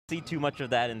see too much of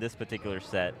that in this particular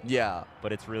set. Yeah.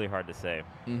 But it's really hard to say.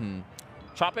 Mm-hmm.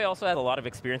 Chape also has a lot of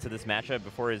experience in this matchup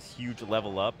before his huge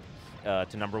level up to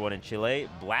 #1 in Chile.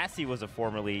 Blassie was a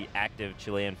formerly active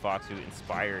Chilean Fox who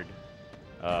inspired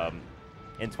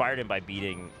him by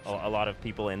beating a lot of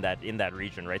people in that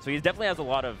region, right? So he definitely has a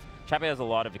lot of Chape has a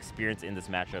lot of experience in this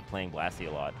matchup, playing Blassie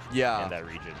a lot. Yeah. In that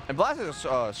region. And Blassie is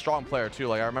a strong player too.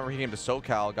 Like I remember he came to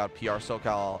SoCal, got PR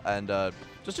SoCal, and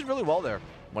just did really well there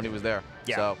when he was there.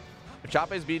 Yeah. So if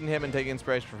Chape's beating him and taking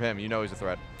inspiration from him, you know he's a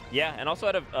threat. Yeah, and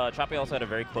also Chape also had a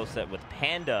very close set with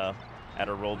Panda at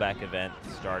a rollback event,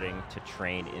 starting to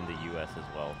train in the U.S. as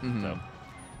well. Mm-hmm. So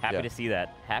happy to see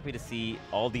that. Happy to see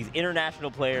all these international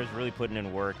players really putting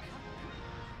in work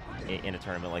in a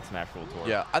tournament like Smash World Tour.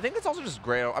 Yeah, I think it's also just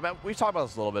great. I mean, we've talked about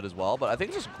this a little bit as well, but I think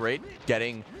it's just great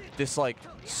getting this like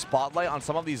spotlight on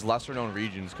some of these lesser-known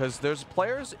regions, because there's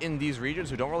players in these regions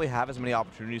who don't really have as many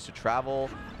opportunities to travel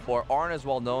or aren't as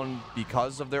well known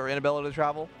because of their inability to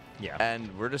travel. Yeah.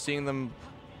 And we're just seeing them,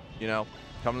 you know,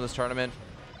 come to this tournament,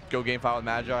 go Game 5 with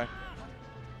Magi,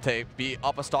 be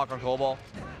up a stock on Colbol,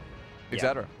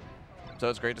 etc. So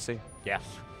it's great to see. Yeah.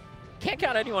 Can't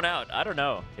count anyone out. I don't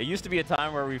know. It used to be a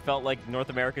time where we felt like North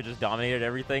America just dominated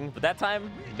everything, but that time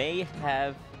may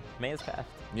has passed.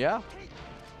 Yeah.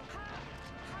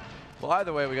 Well,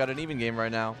 either way, we got an even game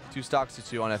right now. 2 stocks to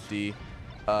 2 on FD.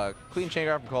 Clean chain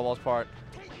grab from Colbol's part.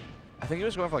 I think he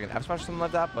was going for like an F smash or something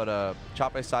like that, but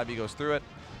Chape's side B goes through it.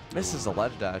 Misses the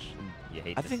ledge dash. You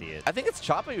hate to see it. I think it's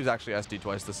Chape who's actually SD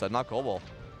twice this set, not Colbol.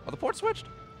 Are the ports switched?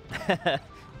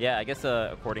 Yeah, I guess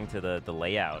according to the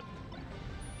layout,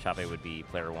 Chape would be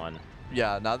player 1.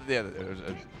 Yeah, no, yeah, it was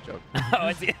a joke. Oh,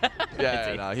 I see.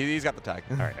 Yeah, no, he's got the tag.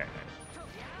 All right.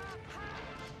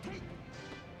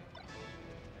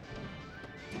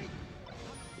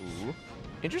 Ooh.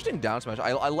 Interesting down smash.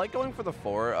 I like going for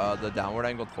the downward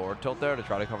angled forward tilt there to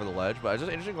try to cover the ledge, but it's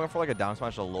just interesting going for like a down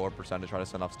smash at a lower percent to try to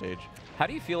send off stage. How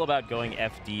do you feel about going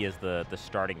FD as the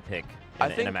starting pick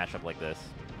in a matchup like this?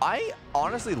 I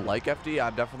honestly like FD.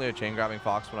 I'm definitely a chain grabbing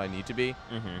Fox when I need to be,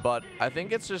 but I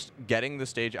think it's just getting the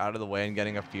stage out of the way and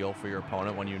getting a feel for your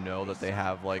opponent when you know that they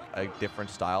have like a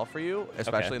different style for you,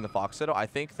 especially in the Fox Citadel. I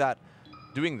think that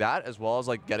doing that as well as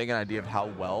like getting an idea of how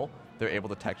well they're able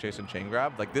to tech chase and chain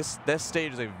grab, like this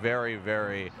stage is a very,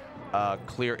 very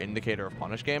clear indicator of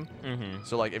punish game.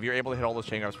 So like if you're able to hit all those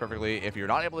chain grabs perfectly, if you're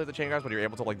not able to hit the chain grabs but you're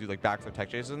able to like do like back through tech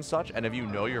chases and such, and if you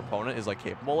know your opponent is like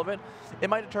capable of it, it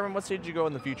might determine what stage you go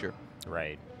in the future.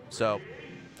 Right. So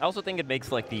I also think it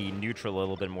makes like the neutral a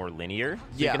little bit more linear.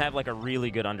 So you can have like a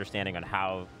really good understanding on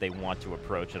how they want to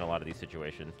approach in a lot of these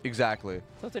situations. Exactly.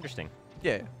 So that's interesting.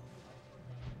 Yeah.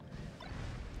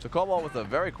 So Colbol with a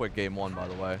very quick game 1, by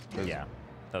the way. Yeah,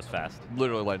 that was fast.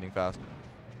 Literally lightning fast.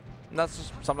 And that's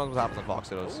just sometimes what happens in Fox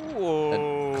Citadels. Whoa.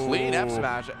 And clean F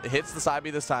smash, hits the side B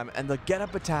this time, and the get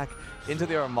up attack into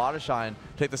the Armada Shine,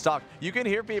 take the stock. You can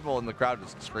hear people in the crowd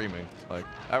just screaming. Like,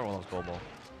 everyone loves Colbol.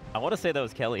 I want to say that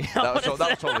was Kelly. That was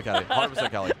totally Kelly. 100%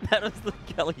 Kelly. That was the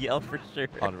Kelly yell for sure.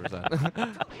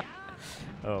 100%.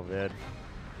 Oh, man.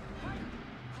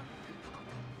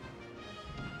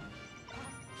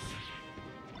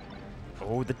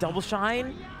 Oh, the double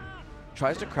shine?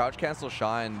 Tries to crouch cancel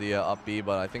Shine, the up B,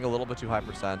 but I think a little bit too high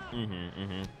percent.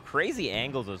 Crazy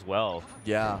angles as well.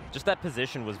 Yeah. Just that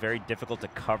position was very difficult to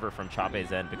cover from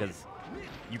Chape's end because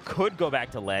you could go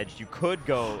back to ledge. You could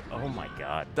go, oh my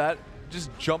god. That just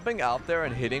jumping out there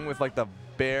and hitting with like the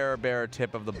bare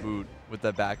tip of the boot with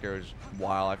the back air is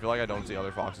wild. I feel like I don't see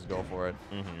other Foxes go for it.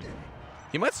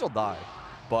 He might still die,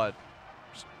 but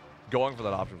just going for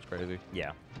that option was crazy.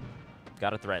 Yeah.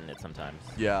 Gotta threaten it sometimes.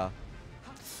 Yeah.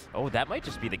 Oh, that might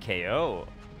just be the KO.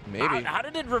 Maybe. How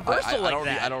did it reversal like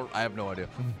that? I have no idea.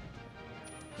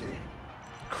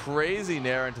 Crazy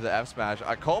nair into the F smash.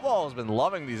 Colbol has been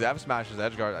loving these F smashes.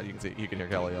 Edgeguard. You can see. You can hear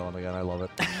Kelly yelling again. I love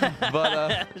it.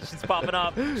 But she's popping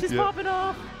off. She's popping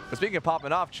off. But speaking of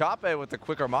popping off, Chape with the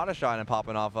quick Armada Shine and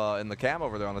popping off in the cam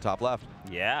over there on the top left.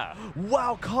 Yeah.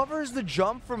 Wow, covers the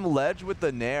jump from ledge with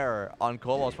the nair on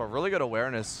Colbol's part. Really good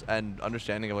awareness and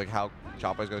understanding of like how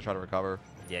Chape is going to try to recover.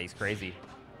 Yeah, he's crazy.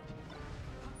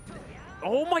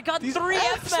 Oh my god, These 3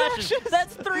 F smashes!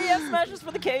 That's 3 F smashes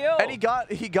for the KO! And he got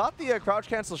the crouch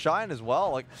cancel Shine as well.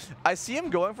 Like, I see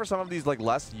him going for some of these like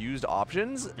less used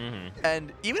options,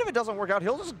 and even if it doesn't work out,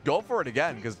 he'll just go for it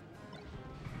again because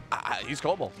he's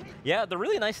Colbol. Yeah, the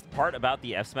really nice part about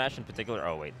the F smash in particular.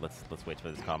 Oh wait, let's wait for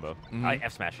this combo.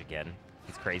 F smash again.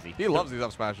 He's crazy. He loves these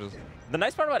up smashes. The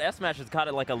nice part about F smash is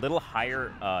got like a little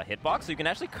higher hitbox, so you can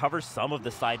actually cover some of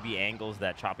the side B angles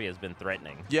that Chape has been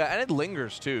threatening. Yeah, and it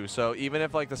lingers too. So even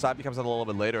if like the side B comes out a little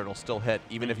bit later, it'll still hit,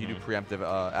 even if you do preemptive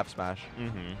F smash.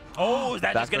 Oh, is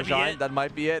that That's just gonna be shine? it? That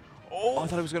might be it. Oh, I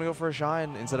thought he was gonna go for a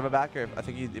shine instead of a back air. I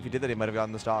think if he did that, he might have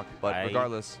gotten the stock. But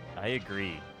regardless, I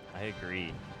agree. I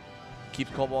agree.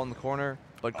 Keeps Colbol in the corner,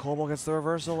 but Colbol gets the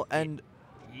reversal and.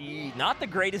 Not the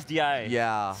greatest DI.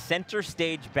 Yeah. Center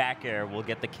stage back air will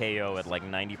get the KO at like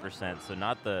 90%, so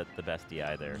not the best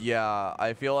DI there. Yeah,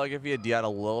 I feel like if he had DI'd a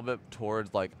little bit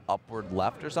towards like upward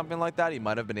left or something like that, he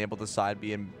might have been able to side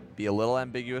B and be a little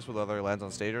ambiguous with whether he lands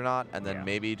on stage or not, and then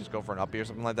maybe just go for an up B or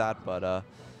something like that. But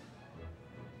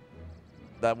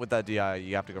that with that DI,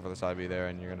 you have to go for the side B there,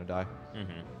 and you're gonna die.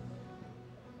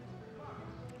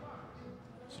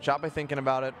 So Chape thinking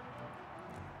about it.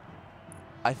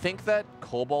 I think that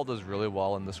Colbol does really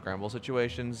well in the scramble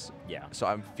situations. Yeah. So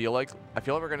I feel like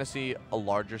we're gonna see a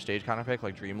larger stage kind of pick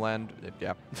like Dreamland.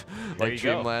 Yeah. Like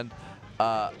Dreamland.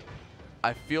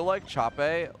 I feel like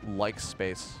Chape likes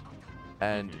space,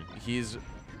 and he's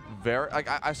very. Like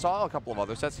I saw a couple of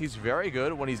other sets. He's very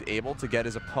good when he's able to get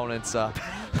his opponents. As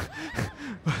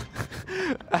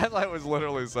I was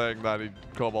literally saying that,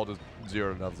 Colbol just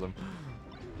 0-0s him.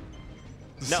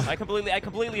 No, I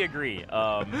completely agree.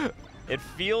 It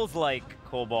feels like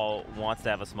Colbol wants to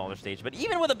have a smaller stage, but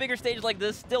even with a bigger stage like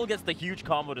this, still gets the huge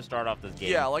combo to start off this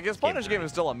game. Yeah, like his punish game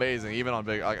is still amazing, even on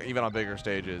bigger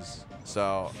stages.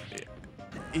 So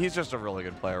he's just a really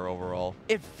good player overall.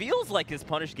 It feels like his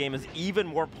punish game is even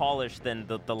more polished than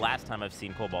the last time I've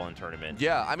seen Colbol in tournament.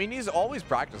 Yeah, I mean he's always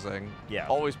practicing. Yeah.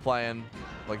 Always playing.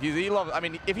 Like he loves. I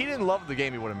mean, if he didn't love the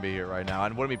game, he wouldn't be here right now,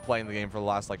 and wouldn't be playing the game for the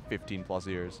last like 15+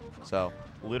 years. So.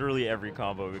 Literally every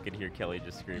combo, we could hear Kelly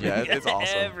just screaming. Yeah, it's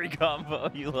awesome. Every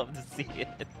combo, you love to see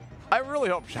it. I really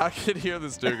hope Shaq can hear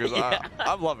this too, because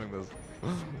I'm loving this.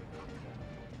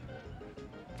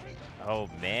 Oh,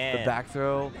 man. The back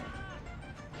throw.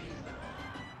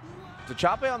 So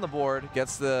Chape on the board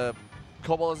gets the...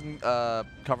 Colbol doesn't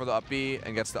cover the up B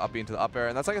and gets the up B into the up air.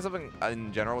 And that's like something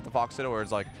in general with the Fox Ditto where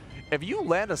it's like, if you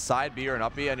land a side B or an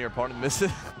up B and your opponent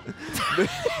misses...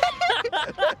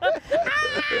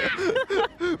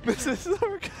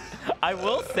 I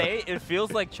will say, it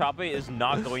feels like Chape is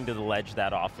not going to the ledge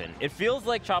that often. It feels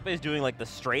like Chape is doing like the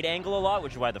straight angle a lot,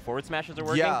 which is why the forward smashes are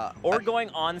working, or going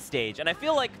on stage. And I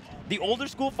feel like the older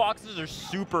school Foxes are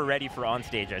super ready for on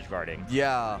stage edge guarding.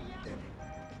 Yeah.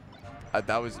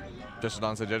 That was just an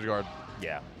on stage edge guard.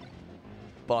 Yeah.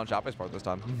 But on Chape's part this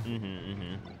time.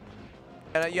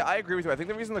 And yeah, I agree with you. I think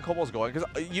the reason the Colbol's going,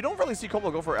 because you don't really see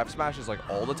Colbol go for F smashes like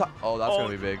all the time. Oh, that's going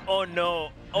to be big. Oh, no.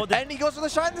 Oh, and he goes for the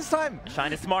shine this time.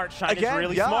 Shine is smart. Shine is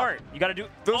really smart. You got to do...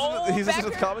 He's just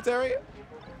with commentary.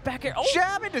 Back air. Oh.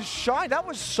 Jab into shine. That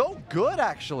was so good,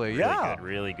 actually. Really good.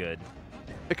 Really good.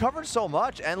 It covered so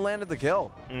much and landed the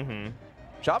kill.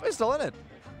 Chape's still in it.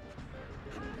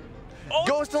 Oh,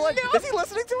 goes to ledge. No. Is he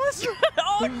listening to us?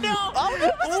 Oh, no. Oh,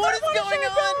 no. What is going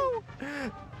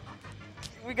on?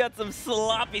 We got some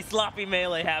sloppy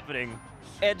melee happening.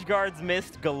 Edge guards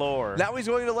missed galore. Now he's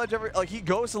going to ledge he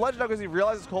goes to ledge now because he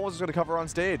realizes Colbol is going to cover on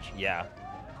stage. Yeah.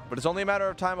 But it's only a matter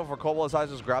of time before Colbol decides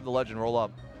to just grab the ledge and roll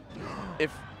up.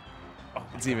 If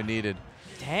it's even needed.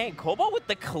 Dang, Colbol with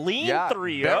the clean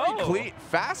 3-0. Very clean.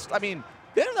 Fast. I mean,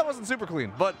 the end of that wasn't super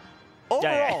clean, but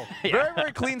overall,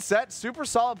 very clean set. Super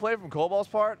solid play from Colbol's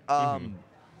part.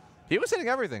 He was hitting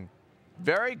everything.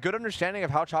 Very good understanding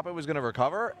of how Chape was going to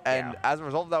recover, and as a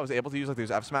result of that, was able to use like these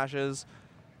F smashes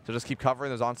to just keep covering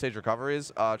those on-stage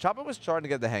recoveries. Chape was starting to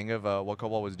get the hang of what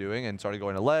Colbol was doing and started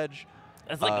going to ledge.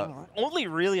 It's like only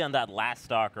really on that last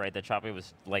stock, right, that Chape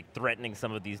was like threatening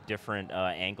some of these different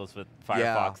angles with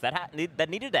Firefox. That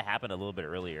needed to happen a little bit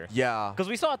earlier. Yeah. Because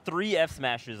we saw 3 F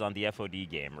smashes on the FOD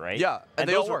game, right? Yeah, and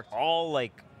they those all worked. Were all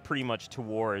like pretty much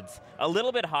towards a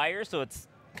little bit higher, so it's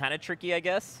kind of tricky, I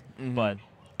guess. But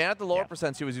and at the lower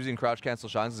percents, he was using crouch cancel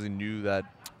shines because he knew that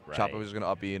Chape was going to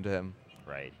up B into him.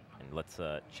 Right. And let's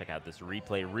check out this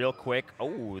replay real quick.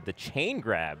 Oh, the chain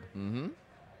grab.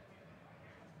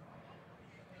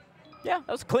 Yeah,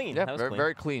 that was clean. Yeah, that was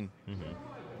very clean.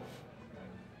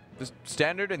 Just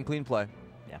standard and clean play.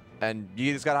 Yeah. And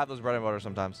you just got to have those bread and butter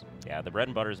sometimes. Yeah, the bread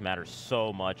and butters matter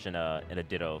so much in a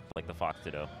Ditto, like the Fox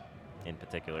Ditto in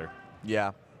particular.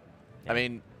 Yeah. I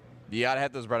mean, you got to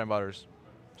hit those bread and butters.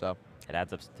 So. It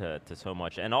adds up to so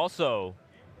much. And also,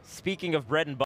 speaking of bread and butter,